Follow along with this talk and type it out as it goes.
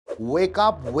Wake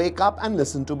up and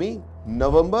listen to me.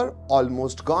 November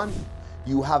almost gone.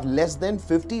 You have less than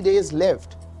 50 days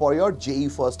left for your JEE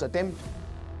first attempt.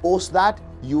 Post that,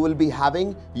 you will be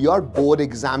having your board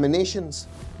examinations.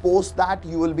 Post that,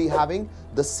 you will be having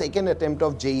the second attempt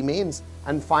of JEE mains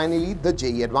and finally the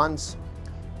JEE advance.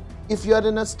 If you are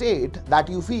in a state that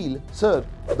you feel, sir,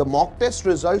 the mock test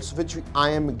results which I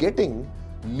am getting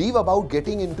leave about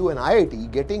getting into an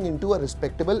IIT, getting into a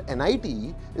respectable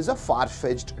NIT is a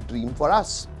far-fetched dream for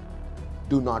us.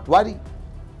 Do not worry,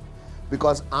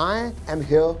 because I am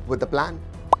here with a plan.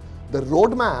 The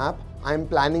roadmap I am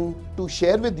planning to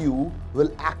share with you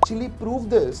will actually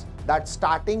prove this, that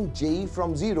starting JEE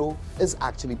from zero is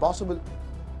actually possible.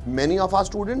 Many of our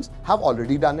students have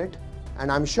already done it,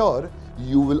 and I'm sure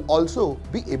you will also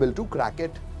be able to crack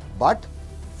it. But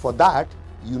for that,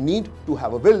 you need to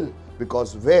have a will,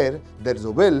 because where there is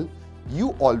a will, you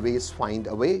always find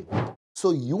a way.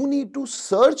 So you need to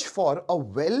search for a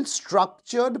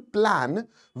well-structured plan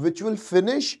which will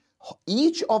finish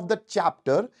each of the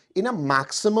chapter in a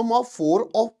maximum of 4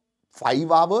 or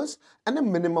 5 hours and a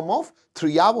minimum of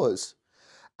 3 hours.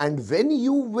 And when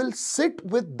you will sit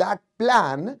with that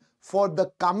plan for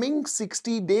the coming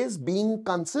 60 days being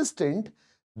consistent,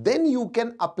 then you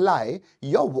can apply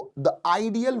the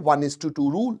ideal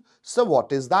 1:2 rule. So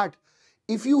what is that?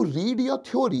 If you read your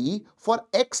theory for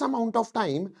X amount of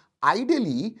time,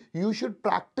 ideally you should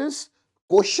practice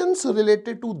questions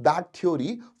related to that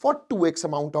theory for 2x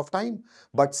amount of time.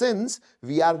 But since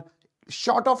we are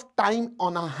short of time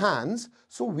on our hands,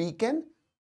 so we can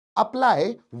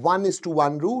apply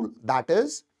 1:1 rule. That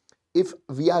is, if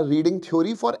we are reading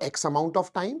theory for X amount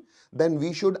of time, then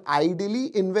we should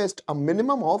ideally invest a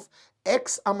minimum of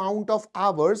X amount of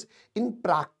hours in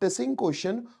practicing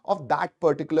question of that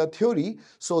particular theory,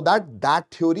 so that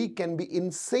that theory can be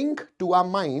in sync to our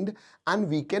mind and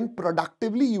we can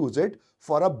productively use it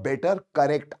for a better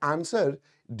correct answer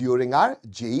during our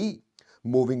JEE.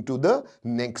 Moving to the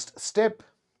next step.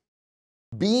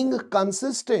 Being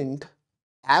consistent,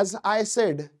 as I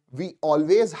said, we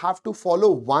always have to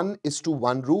follow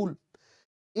 1:1 rule.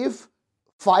 If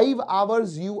 5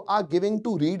 hours you are giving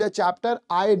to read a chapter,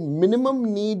 I minimum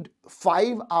need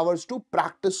 5 hours to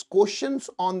practice questions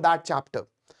on that chapter.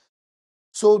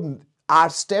 So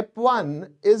our step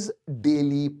 1 is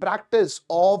daily practice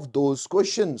of those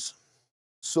questions.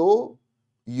 So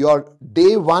your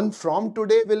day 1 from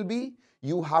today will be,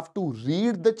 you have to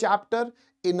read the chapter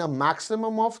in a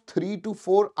maximum of 3 to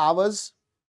 4 hours.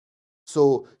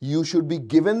 So you should be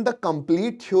given the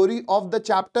complete theory of the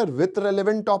chapter with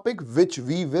relevant topic, which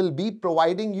we will be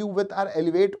providing you with our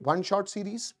Elevate one-shot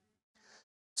series.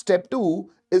 Step 2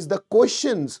 is the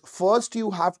questions. First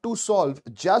you have to solve.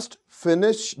 Just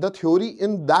finish the theory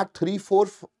in that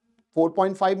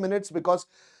 4.5 minutes, because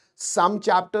some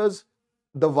chapters,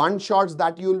 the one-shots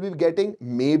that you will be getting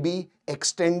may be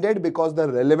extended because the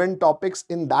relevant topics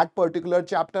in that particular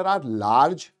chapter are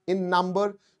large in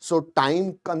number. So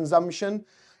time consumption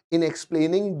in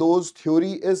explaining those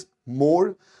theory is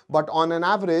more, but on an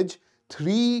average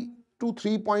 3 to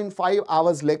 3.5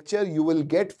 hours lecture you will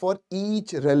get for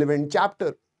each relevant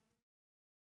chapter.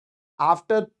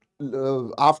 After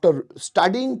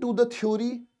studying to the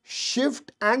theory,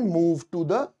 shift and move to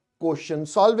the question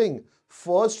solving.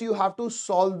 First you have to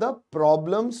solve the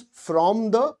problems from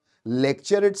the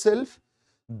lecture itself.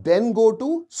 Then go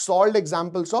to solved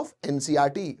examples of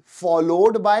NCERT,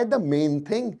 followed by the main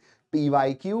thing,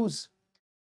 PYQs.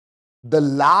 The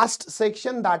last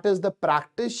section, that is the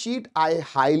practice sheet, I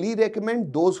highly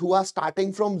recommend those who are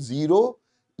starting from zero,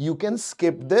 you can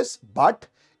skip this. But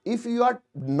if you are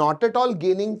not at all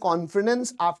gaining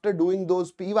confidence after doing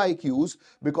those PYQs,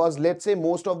 because let's say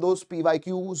most of those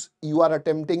PYQs you are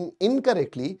attempting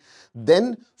incorrectly,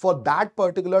 then for that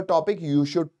particular topic you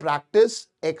should practice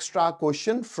extra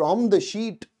question from the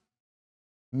sheet,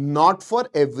 not for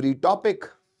every topic.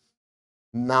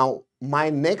 Now, my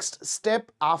next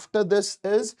step after this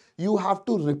is you have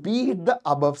to repeat the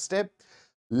above step.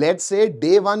 Let's say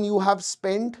day 1 you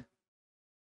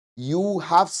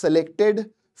have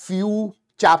selected few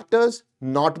chapters,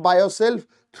 not by yourself,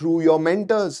 through your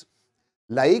mentors.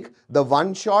 Like the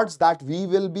one-shots that we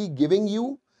will be giving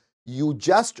you, you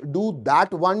just do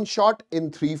that one shot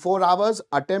in 3-4 hours,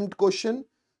 attempt question.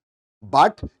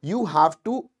 But you have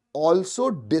to also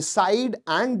decide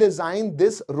and design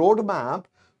this roadmap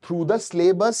through the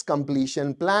syllabus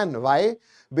completion plan. Why?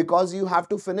 Because you have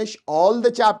to finish all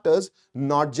the chapters,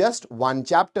 not just one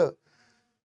chapter.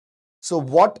 So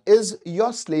what is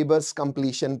your syllabus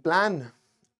completion plan?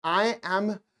 I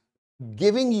am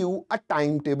giving you a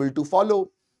timetable to follow.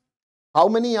 How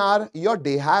many hours your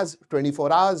day has?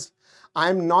 24 hours.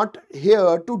 I'm not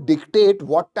here to dictate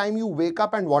what time you wake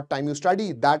up and what time you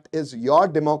study. That is your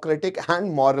democratic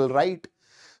and moral right.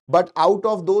 But out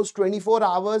of those 24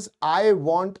 hours, I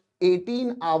want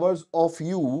 18 hours of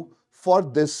you for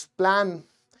this plan.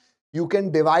 You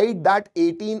can divide that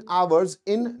 18 hours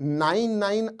in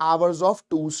 9 hours of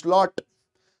 2 slot.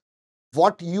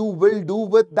 What you will do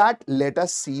with that, let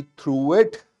us see through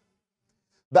it.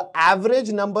 The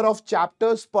average number of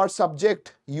chapters per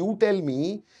subject, you tell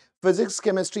me, physics,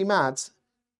 chemistry, maths,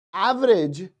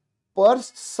 average per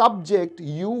subject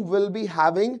you will be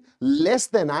having less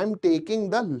than, I'm taking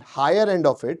the higher end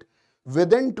of it,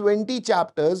 within 20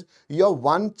 chapters, your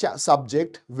one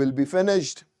subject will be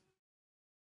finished.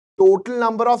 Total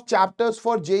number of chapters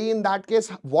for JEE in that case,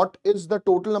 what is the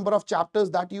total number of chapters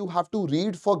that you have to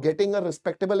read for getting a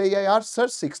respectable AIR? Sir,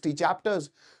 60 chapters.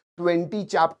 20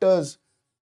 chapters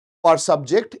per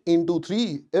subject into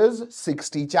 3 is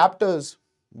 60 chapters.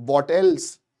 What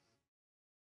else?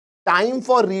 Time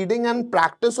for reading and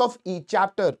practice of each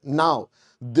chapter. Now,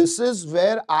 this is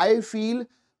where I feel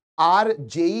our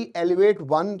JEE Elevate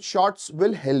one shots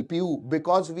will help you,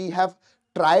 because we have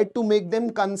tried to make them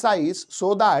concise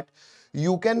so that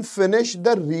you can finish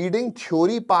the reading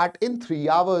theory part in 3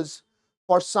 hours.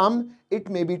 For some, it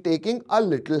may be taking a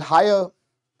little higher.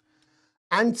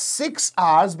 And 6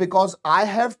 hours, because I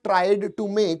have tried to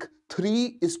make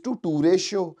 3:2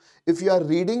 ratio. If you are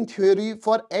reading theory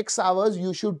for X hours,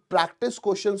 you should practice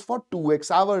questions for 2X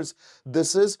hours.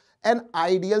 This is an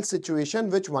ideal situation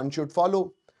which one should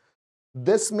follow.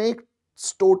 This makes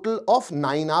total of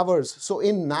 9 hours. So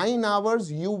in 9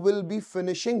 hours, you will be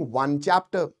finishing one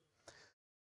chapter.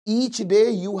 Each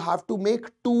day you have to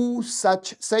make 2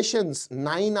 such sessions.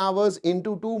 9 hours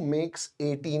into 2 makes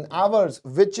 18 hours,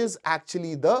 which is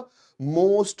actually the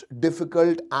most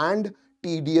difficult and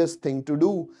tedious thing to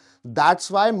do. That's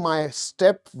why my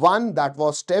step 1, that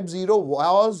was step 0,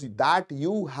 was that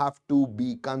you have to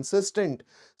be consistent.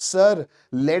 Sir,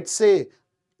 let's say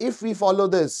if we follow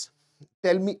this,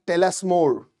 tell us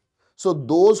more. So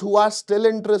those who are still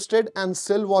interested and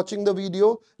still watching the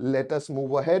video, let us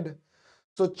move ahead.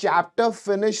 So chapter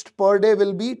finished per day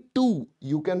will be 2.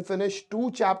 You can finish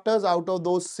 2 chapters out of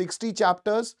those 60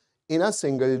 chapters in a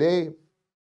single day.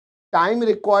 Time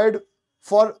required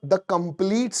for the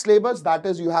complete syllabus, that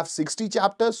is, you have 60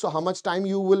 chapters. So how much time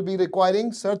you will be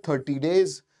requiring? Sir, 30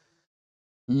 days.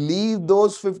 Leave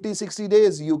those 50-60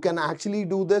 days. You can actually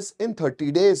do this in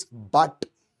 30 days. But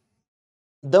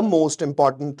the most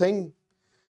important thing,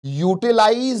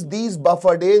 utilize these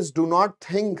buffer days. Do not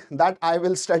think that I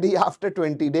will study after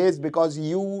 20 days, because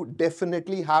you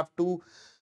definitely have to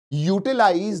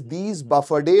utilize these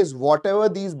buffer days. Whatever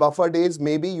these buffer days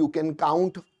may be, you can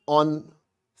count on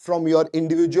from your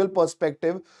individual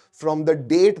perspective from the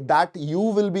date that you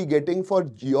will be getting for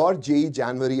your JEE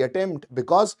January attempt,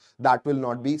 because that will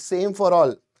not be same for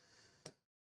all.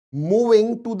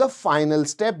 Moving to the final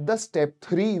step, the step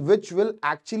 3, which will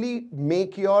actually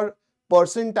make your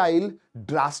percentile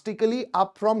drastically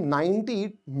up from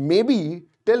 90 maybe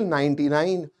till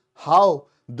 99. How?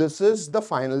 This is the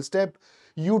final step.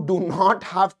 You do not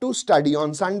have to study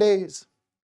on Sundays.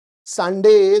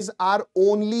 Sundays are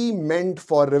only meant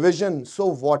for revision. So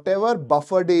whatever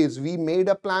buffer days, we made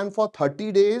a plan for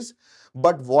 30 days,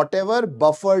 but whatever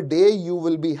buffer day you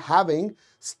will be having,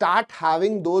 start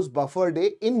having those buffer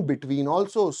day in between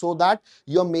also, so that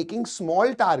you're making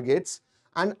small targets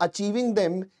and achieving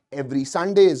them every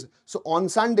Sundays. So on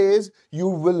Sundays, you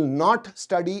will not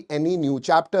study any new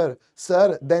chapter.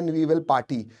 Sir, then we will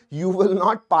party. You will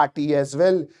not party as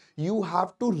well. You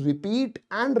have to repeat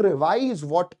and revise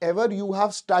whatever you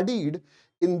have studied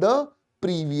in the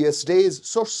previous days.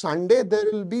 So Sunday, there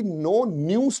will be no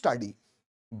new study,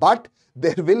 but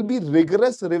there will be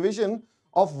rigorous revision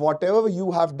of whatever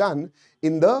you have done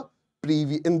in the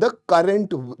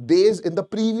current days, in the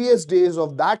previous days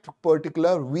of that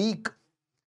particular week.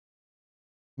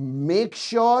 Make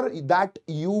sure that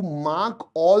you mark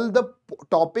all the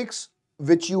topics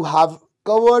which you have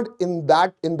covered in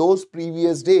those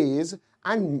previous days,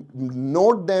 and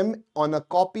note them on a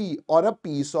copy or a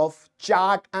piece of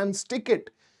chart and stick it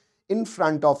in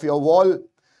front of your wall.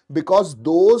 Because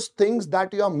those things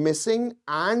that you are missing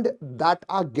and that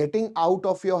are getting out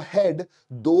of your head,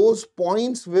 those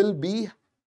points will be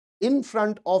in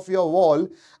front of your wall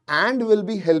and will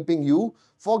be helping you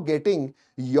for getting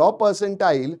your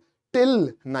percentile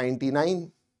till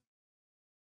 99.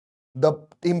 The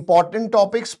important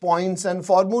topics, points and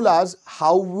formulas,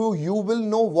 how you will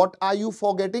know what are you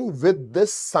forgetting with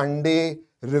this Sunday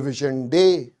revision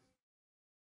day.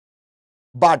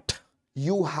 But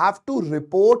you have to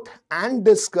report and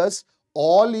discuss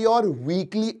all your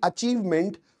weekly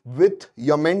achievement with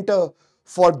your mentor.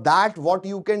 For that, what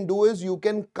you can do is you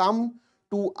can come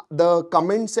to the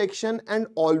comment section and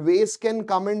always can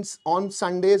comment on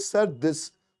Sundays, sir,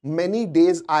 this many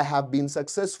days I have been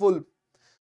successful.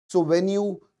 So when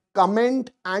you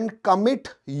comment and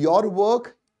commit your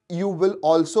work, you will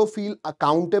also feel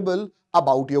accountable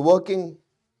about your working.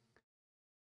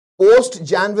 Post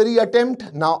January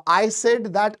attempt. Now I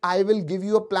said that I will give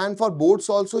you a plan for boards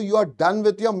also. You are done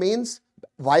with your mains.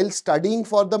 While studying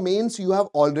for the mains, you have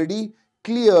already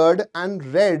cleared and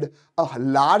read a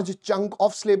large chunk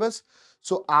of syllabus.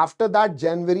 So after that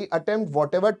January attempt,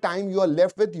 whatever time you are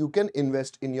left with, you can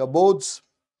invest in your boards.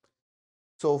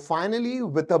 So finally,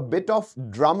 with a bit of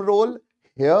drum roll,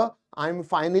 here I'm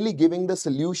finally giving the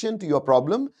solution to your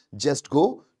problem. Just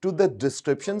go to the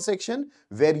description section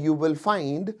where you will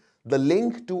find the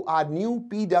link to our new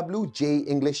PWJ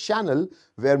English channel,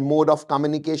 where mode of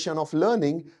communication of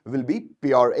learning will be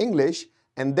pure English.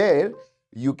 And there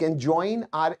you can join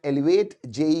our Elevate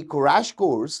JEE crash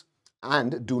course.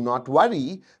 And do not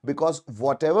worry, because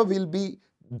whatever will be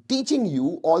teaching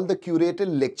you, all the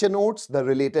curated lecture notes, the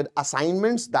related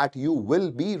assignments that you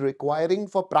will be requiring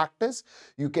for practice,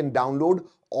 you can download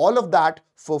all of that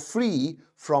for free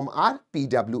from our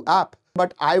PW app.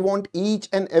 But I want each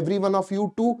and every one of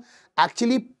you to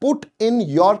actually put in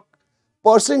your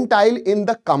percentile in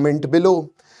the comment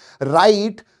below.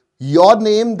 Write your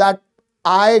name that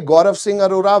I, Gaurav Singh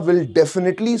Arora, will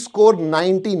definitely score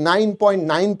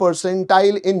 99.9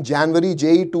 percentile in January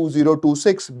JEE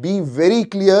 2026. Be very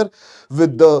clear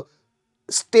with the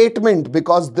statement,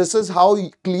 because this is how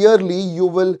clearly you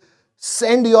will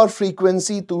send your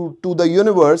frequency to the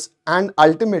universe, and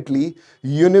ultimately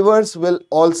universe will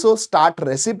also start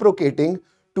reciprocating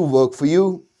to work for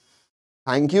you.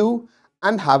 Thank you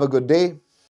and have a good day.